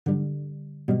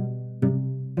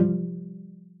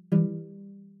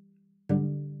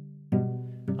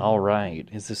All right,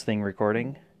 is this thing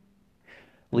recording?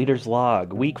 Leader's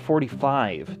Log, week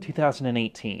 45,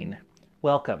 2018.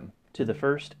 Welcome to the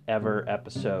first ever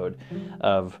episode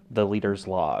of the Leader's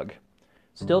Log.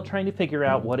 Still trying to figure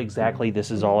out what exactly this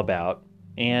is all about,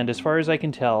 and as far as I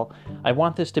can tell, I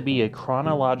want this to be a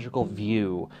chronological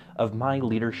view of my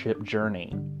leadership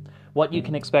journey. What you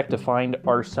can expect to find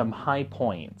are some high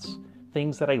points,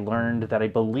 things that I learned that I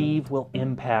believe will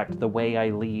impact the way I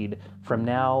lead from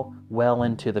now well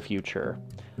into the future.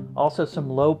 Also some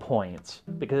low points,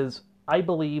 because I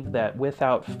believe that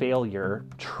without failure,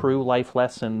 true life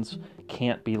lessons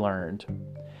can't be learned.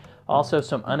 Also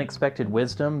some unexpected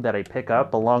wisdom that I pick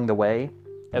up along the way,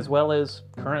 as well as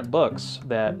current books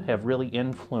that have really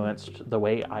influenced the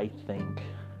way I think.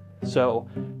 So,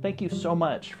 thank you so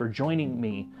much for joining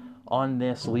me on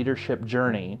this leadership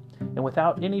journey. And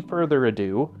without any further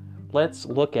ado, let's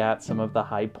look at some of the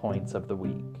high points of the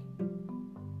week.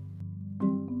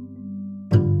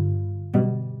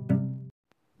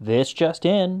 This just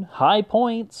in, high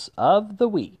points of the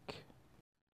week.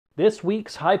 This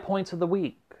week's high points of the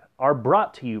week are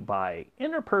brought to you by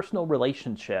interpersonal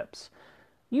relationships.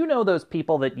 You know those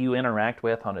people that you interact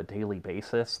with on a daily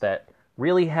basis that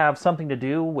really have something to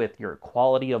do with your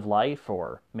quality of life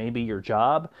or maybe your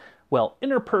job? Well,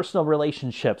 interpersonal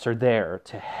relationships are there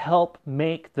to help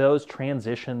make those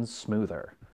transitions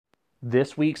smoother.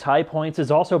 This week's High Points is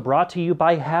also brought to you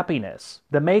by Happiness,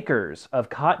 the makers of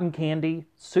cotton candy,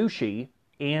 sushi,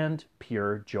 and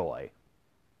pure joy.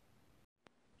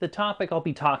 The topic I'll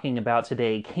be talking about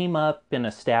today came up in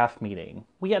a staff meeting.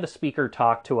 We had a speaker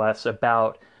talk to us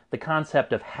about the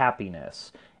concept of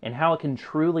happiness and how it can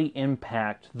truly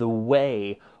impact the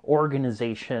way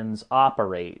organizations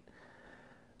operate.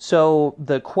 So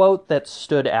the quote that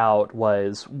stood out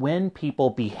was, "When people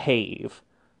behave,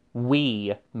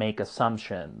 we make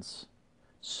assumptions."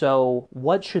 So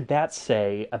what should that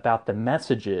say about the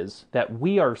messages that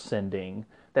we are sending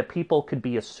that people could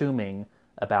be assuming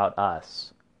about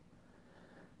us?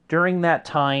 During that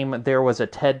time, there was a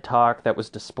TED Talk that was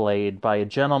displayed by a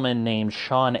gentleman named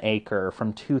Shawn Achor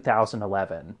from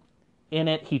 2011. In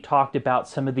it, he talked about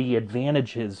some of the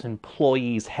advantages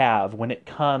employees have when it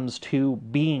comes to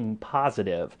being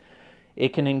positive. It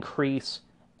can increase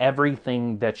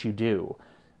everything that you do,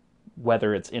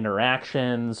 whether it's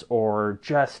interactions or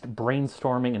just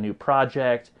brainstorming a new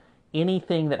project,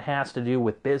 anything that has to do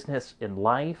with business in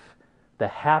life. The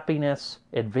happiness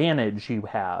advantage you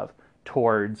have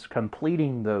towards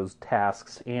completing those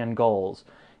tasks and goals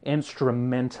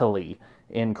instrumentally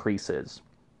increases.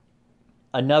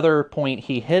 Another point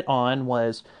he hit on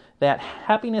was that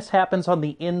happiness happens on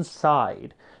the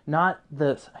inside, not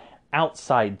the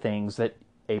outside things that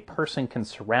a person can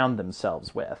surround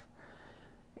themselves with,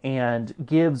 and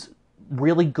gives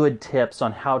really good tips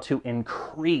on how to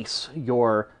increase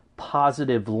your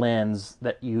positive lens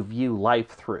that you view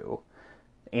life through.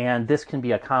 And this can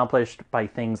be accomplished by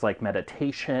things like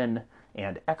meditation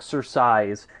and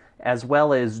exercise, as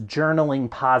well as journaling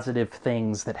positive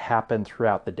things that happen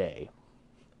throughout the day.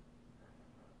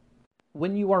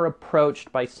 When you are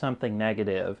approached by something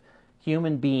negative,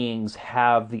 human beings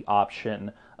have the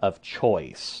option of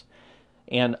choice.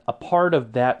 And a part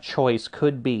of that choice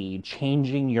could be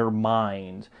changing your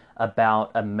mind about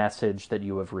a message that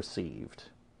you have received.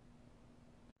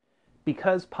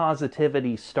 Because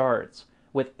positivity starts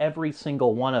with every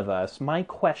single one of us, my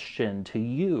question to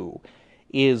you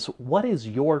is, what is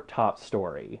your top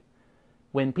story?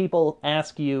 When people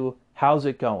ask you, how's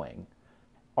it going?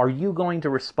 Are you going to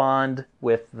respond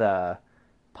with the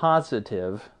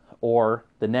positive or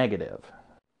the negative?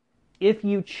 If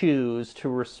you choose to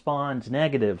respond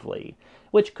negatively,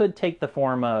 which could take the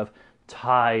form of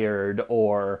tired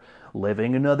or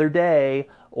living another day,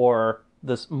 or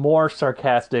this more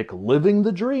sarcastic living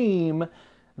the dream,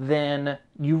 then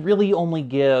you really only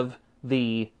give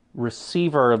the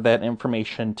receiver of that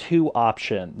information two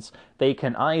options. They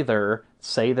can either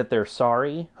say that they're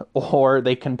sorry, or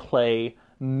they can play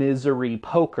misery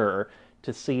poker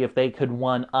to see if they could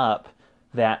one-up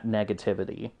that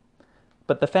negativity.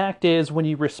 But the fact is, when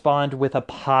you respond with a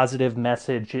positive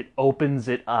message, it opens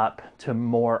it up to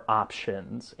more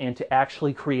options and to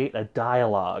actually create a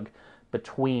dialogue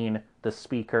between the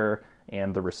speaker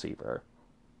and the receiver.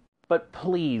 But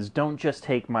please don't just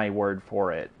take my word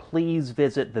for it. Please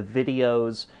visit the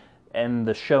videos and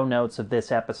the show notes of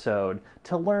this episode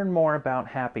to learn more about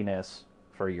happiness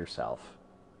for yourself.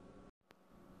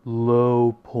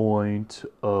 Low point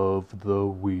of the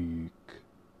week.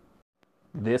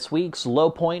 This week's low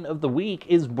point of the week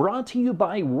is brought to you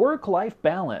by Work-Life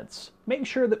Balance. Make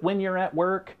sure that when you're at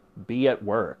work, be at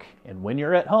work. And when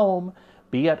you're at home,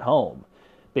 be at home.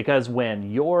 Because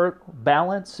when your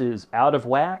balance is out of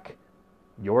whack,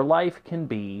 your life can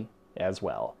be as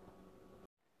well.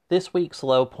 This week's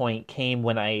low point came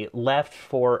when I left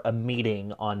for a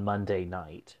meeting on Monday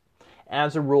night.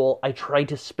 As a rule, I try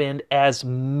to spend as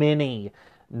many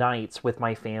nights with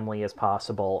my family as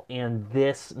possible, and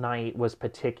this night was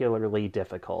particularly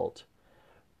difficult.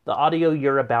 The audio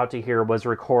you're about to hear was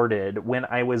recorded when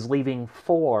I was leaving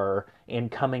for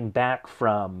and coming back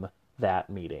from that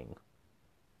meeting.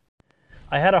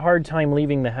 I had a hard time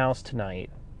leaving the house tonight.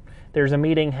 There's a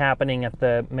meeting happening at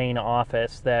the main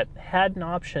office that had an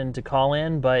option to call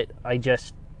in, but I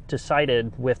just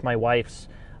decided with my wife's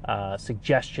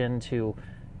suggestion to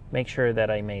make sure that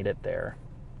I made it there.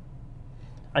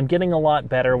 I'm getting a lot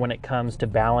better when it comes to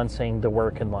balancing the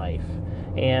work and life.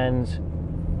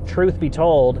 And truth be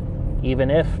told,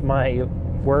 even if my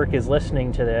work is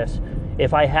listening to this,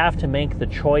 if I have to make the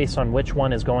choice on which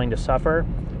one is going to suffer,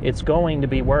 it's going to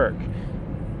be work.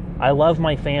 I love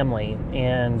my family,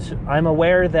 and I'm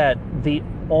aware that the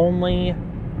only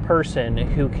person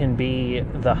who can be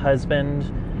the husband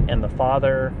and the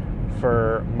father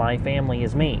for my family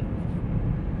is me.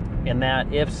 And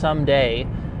that if someday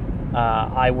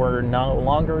I were no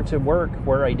longer to work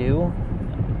where I do,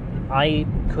 I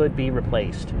could be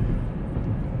replaced.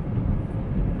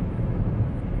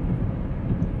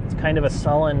 It's kind of a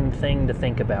sullen thing to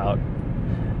think about.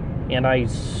 And I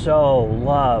so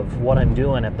love what I'm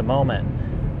doing at the moment.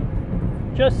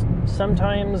 Just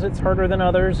sometimes it's harder than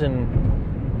others,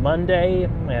 and Monday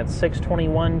at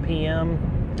 6:21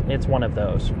 p.m., it's one of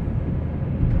those.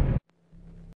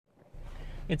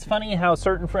 It's funny how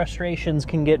certain frustrations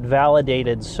can get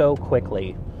validated so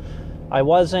quickly. I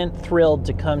wasn't thrilled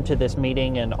to come to this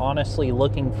meeting and honestly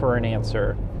looking for an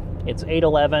answer. It's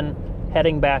 8:11,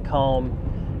 heading back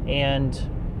home, and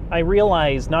I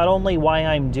realize not only why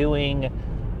I'm doing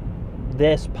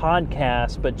this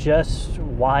podcast, but just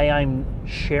why I'm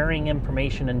sharing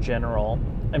information in general.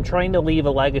 I'm trying to leave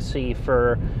a legacy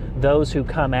for those who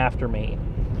come after me.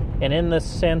 And in the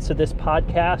sense of this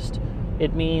podcast,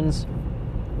 it means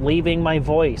leaving my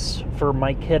voice for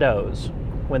my kiddos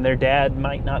when their dad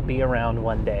might not be around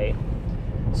one day.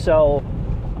 So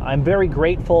I'm very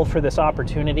grateful for this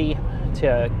opportunity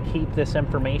to keep this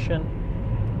information.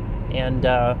 And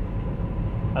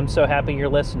I'm so happy you're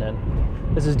listening.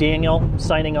 This is Daniel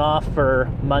signing off for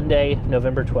Monday,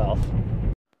 November 12th.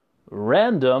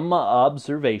 Random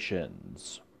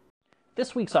observations.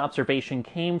 This week's observation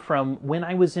came from when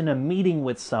I was in a meeting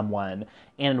with someone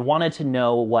and wanted to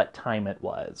know what time it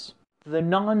was. The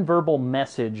nonverbal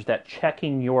message that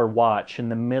checking your watch in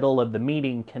the middle of the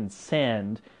meeting can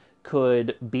send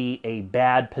could be a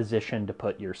bad position to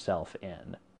put yourself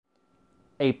in.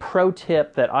 A pro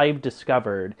tip that I've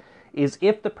discovered is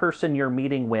if the person you're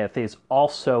meeting with is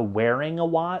also wearing a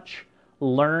watch,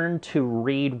 learn to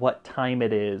read what time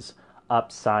it is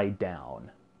upside down.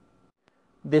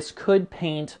 This could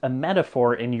paint a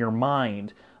metaphor in your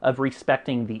mind of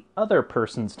respecting the other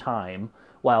person's time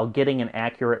while getting an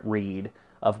accurate read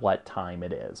of what time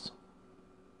it is.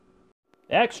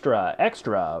 Extra,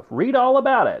 extra, read all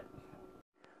about it.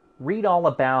 Read All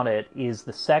About It is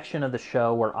the section of the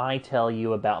show where I tell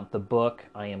you about the book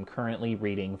I am currently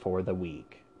reading for the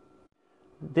week.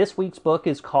 This week's book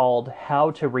is called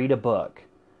How to Read a Book.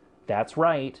 That's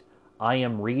right, I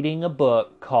am reading a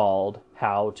book called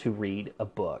How to Read a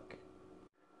Book.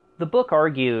 The book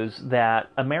argues that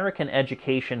American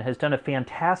education has done a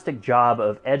fantastic job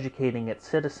of educating its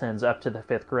citizens up to the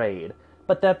 5th grade,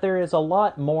 but that there is a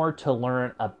lot more to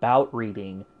learn about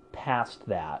reading past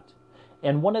that.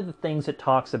 And one of the things it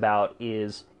talks about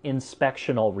is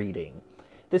inspectional reading.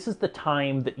 This is the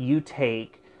time that you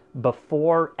take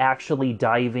before actually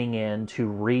diving in to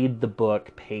read the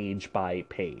book page by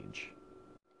page.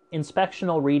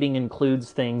 Inspectional reading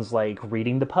includes things like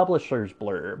reading the publisher's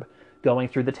blurb, going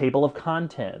through the table of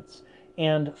contents,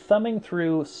 and thumbing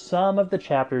through some of the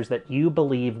chapters that you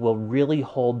believe will really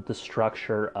hold the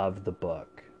structure of the book.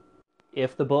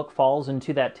 If the book falls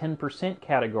into that 10%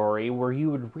 category where you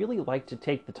would really like to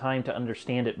take the time to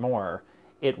understand it more,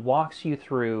 it walks you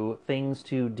through things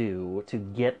to do to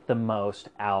get the most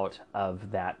out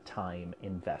of that time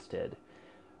invested.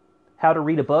 How to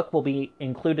read a book will be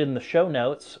included in the show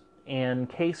notes in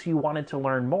case you wanted to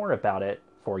learn more about it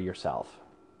for yourself.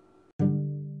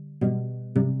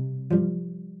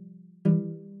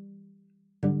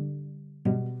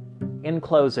 In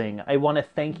closing, I want to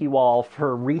thank you all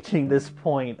for reaching this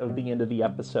point of the end of the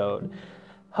episode.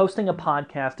 Hosting a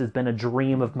podcast has been a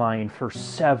dream of mine for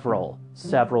several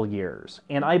years,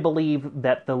 and I believe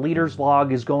that the Leader's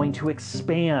Log is going to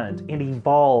expand and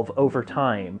evolve over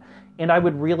time, And I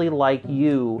would really like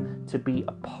you to be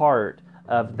a part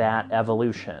of that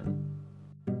evolution.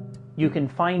 You can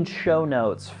find show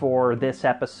notes for this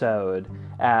episode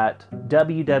at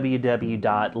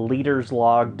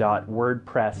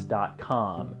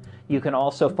www.leaderslog.wordpress.com. You can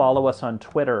also follow us on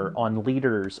Twitter on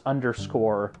leaders_log.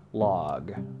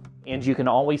 And you can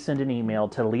always send an email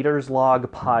to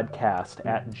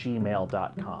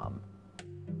leaderslogpodcast@gmail.com.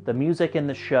 The music in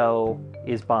the show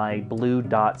is by Blue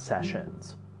Dot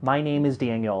Sessions. My name is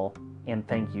Daniel, and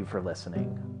thank you for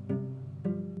listening.